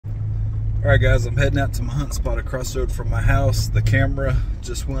Alright guys, I'm heading out to my hunt spot across the road from my house. The camera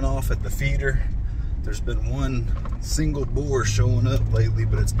just went off at the feeder. There's been one single boar showing up lately,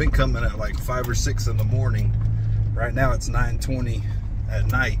 but it's been coming at like 5 or 6 in the morning. Right now it's 9:20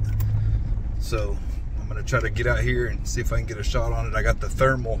 at night. So I'm gonna try to get out here and see if I can get a shot on it. I got the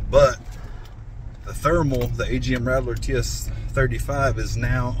thermal, but the thermal, the AGM Rattler TS35 is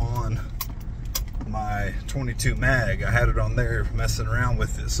now on my 22 mag. I had it on there messing around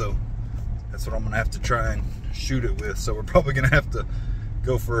with it, so that's what I'm gonna have to try and shoot it with. So we're probably gonna have to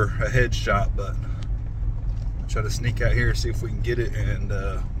go for a headshot, but I'll try to sneak out here, see if we can get it, and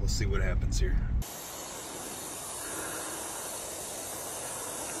we'll see what happens here.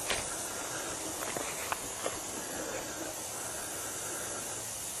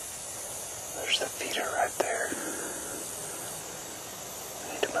 There's the feeder right there.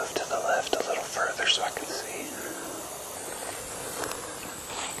 I need to move to the left a little further so I can see.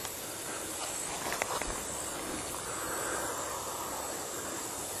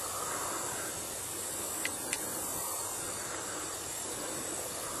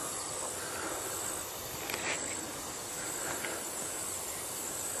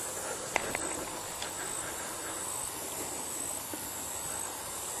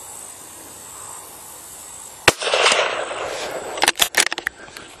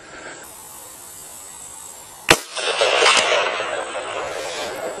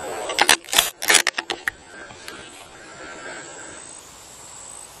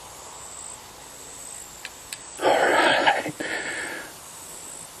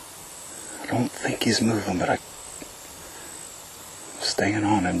 I don't think he's moving, but I'm staying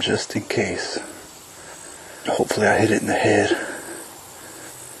on him just in case. Hopefully I hit it in the head.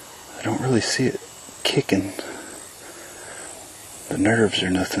 I don't really see it kicking the nerves or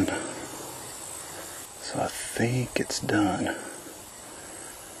nothing. So I think it's done.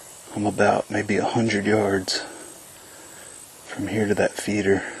 I'm about maybe 100 yards from here to that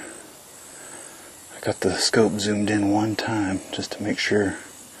feeder. I got the scope zoomed in one time just to make sure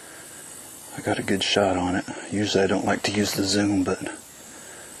I got a good shot on it. Usually I don't like to use the zoom, but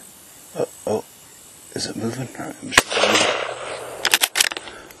oh, is it moving? All right, I'm sure.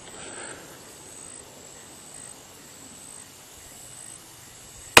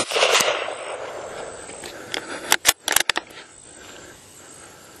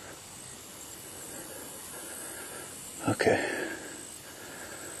 Okay.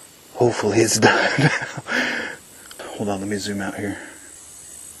 Hopefully it's done. Hold on, let me zoom out here.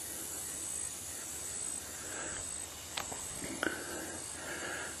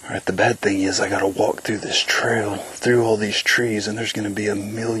 Alright, the bad thing is I gotta walk through this trail, through all these trees, and there's gonna be a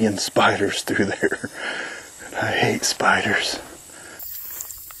million spiders through there. And I hate spiders.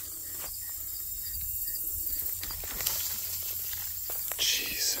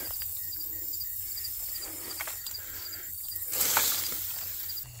 Jeez.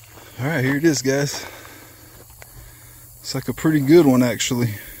 Alright, here it is, guys. It's like a pretty good one,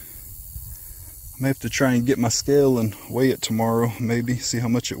 actually. I may have to try and get my scale and weigh it tomorrow, maybe, see how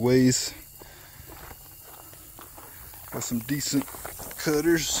much it weighs. Got some decent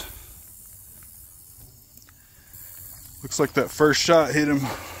cutters. Looks like that first shot hit him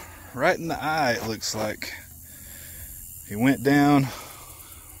right in the eye, it looks like. He went down.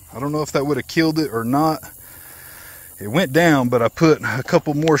 I don't know if that would have killed it or not. It went down, but I put a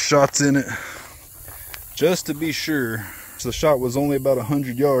couple more shots in it just to be sure. So the shot was only about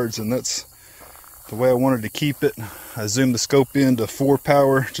 100 yards, and that's the way I wanted to keep it. I zoomed the scope in to 4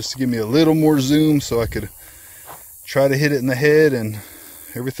 power just to give me a little more zoom so I could try to hit it in the head, and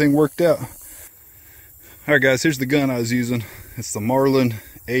everything worked out. Alright guys, here's the gun I was using. It's the Marlin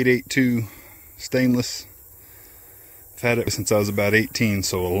 882 stainless. I've had it since I was about 18,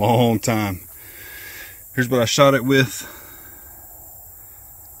 so a long time. Here's what I shot it with.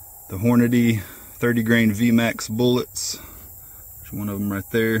 The Hornady 30 grain vmax bullets. There's one of them right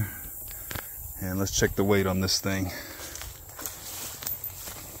there. And let's check the weight on this thing.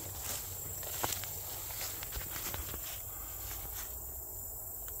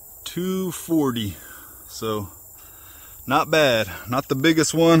 .240, so not bad. Not the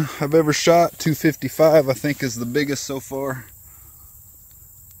biggest one I've ever shot. .255 I think is the biggest so far.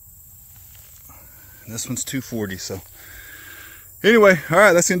 And this one's .240, so anyway, all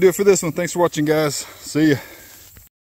right, that's gonna do it for this one. Thanks for watching, guys. See ya.